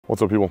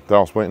What's up, people?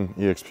 Dallas Blanton,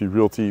 eXp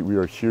Realty. We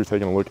are here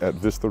taking a look at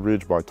Vista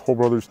Ridge by Toll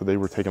Brothers. Today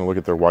we're taking a look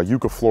at their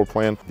Wieuca floor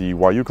plan. The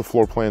Wieuca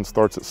floor plan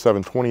starts at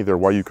 $720. Their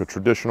Wieuca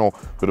traditional,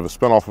 bit of a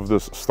spinoff of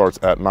this, starts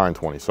at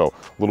 $920. So a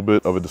little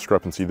bit of a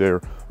discrepancy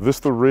there.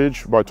 Vista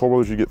Ridge by Toll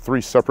Brothers, you get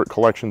three separate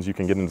collections. You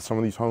can get into some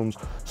of these homes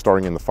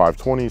starting in the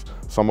 520s.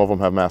 Some of them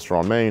have master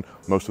on main.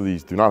 Most of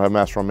these do not have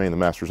master on main. The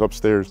master's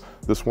upstairs.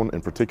 This one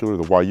in particular,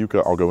 the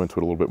Wieuca, I'll go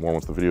into it a little bit more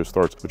once the video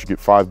starts, but you get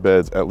 5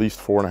 beds, at least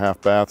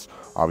 4.5 baths.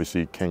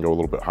 Obviously can go a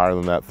little bit higher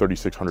than that,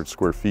 3,600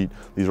 square feet.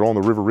 These are all in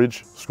the River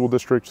Ridge School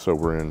District, so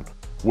we're in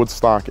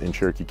Woodstock in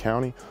Cherokee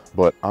County,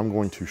 but I'm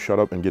going to shut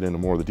up and get into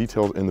more of the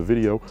details in the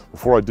video.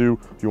 Before I do,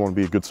 if you want to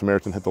be a good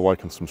Samaritan, hit the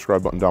like and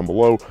subscribe button down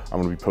below.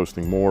 I'm going to be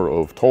posting more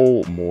of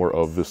Toll, more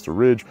of Vista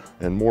Ridge,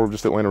 and more of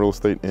just Atlanta real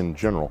estate in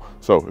general.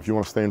 So if you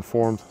want to stay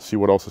informed, see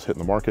what else is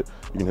hitting the market,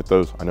 you can hit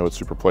those. I know it's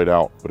super played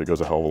out, but it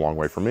goes a hell of a long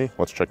way for me.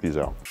 Let's check these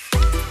out.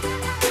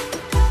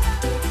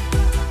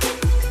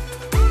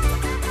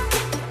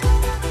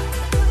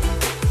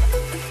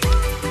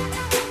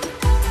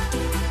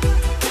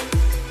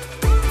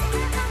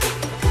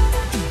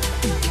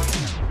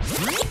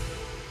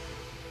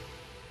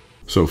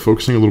 So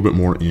focusing a little bit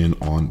more in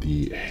on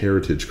the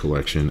Heritage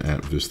Collection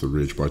at Vista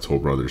Ridge by Toll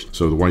Brothers.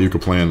 So the Wieuca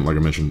plan, like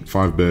I mentioned,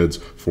 5 beds,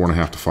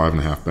 4.5 to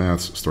 5.5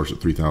 baths, starts at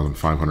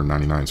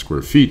 3,599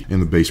 square feet,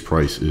 and the base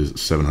price is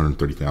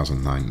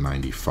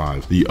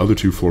 $730,995. The other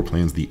two floor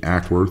plans, the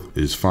Ackworth,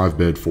 is 5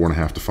 bed,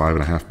 4.5 to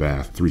 5.5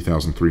 bath,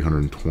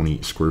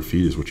 3,320 square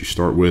feet is what you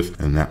start with,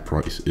 and that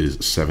price is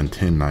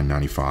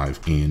 $710,995.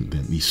 And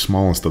then the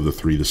smallest of the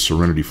three, the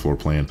Serenity floor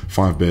plan,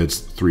 5 beds,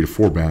 3 to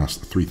 4 baths,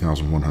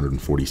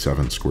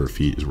 3,147 square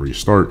feet is where you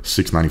start.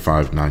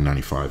 $695,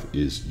 $995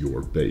 is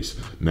your base.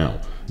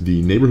 Now,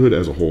 the neighborhood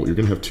as a whole, you're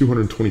going to have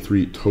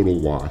 223 total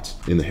lots.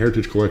 In the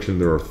Heritage Collection,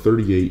 there are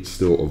 38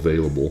 still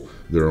available.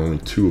 There are only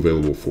 2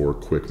 available for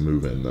quick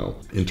move-in, though.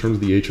 In terms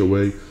of the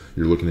HOA,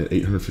 you're looking at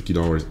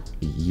 $850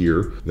 a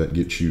year. That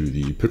gets you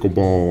the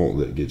pickleball,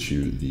 that gets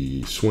you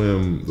the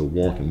swim, the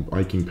walking and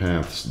biking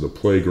paths, the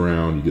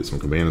playground. You get some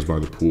cabanas by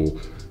the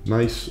pool.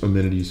 Nice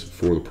amenities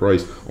for the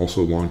price.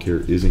 Also, lawn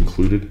care is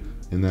included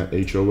in that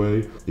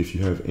HOA. If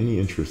you have any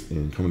interest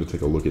in coming to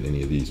take a look at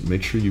any of these,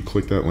 make sure you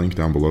click that link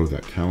down below,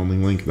 that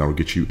Calendly link. That will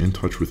get you in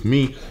touch with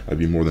me. I'd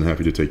be more than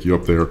happy to take you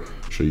up there,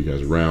 show you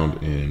guys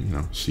around,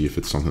 and see if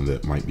it's something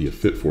that might be a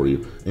fit for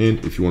you.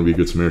 And if you want to be a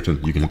good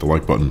Samaritan, you can hit the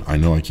like button. I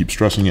know I keep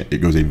stressing it. It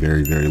goes a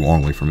very, very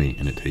long way for me,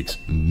 and it takes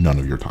none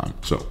of your time.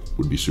 So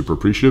would be super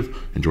appreciative.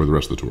 Enjoy the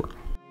rest of the tour.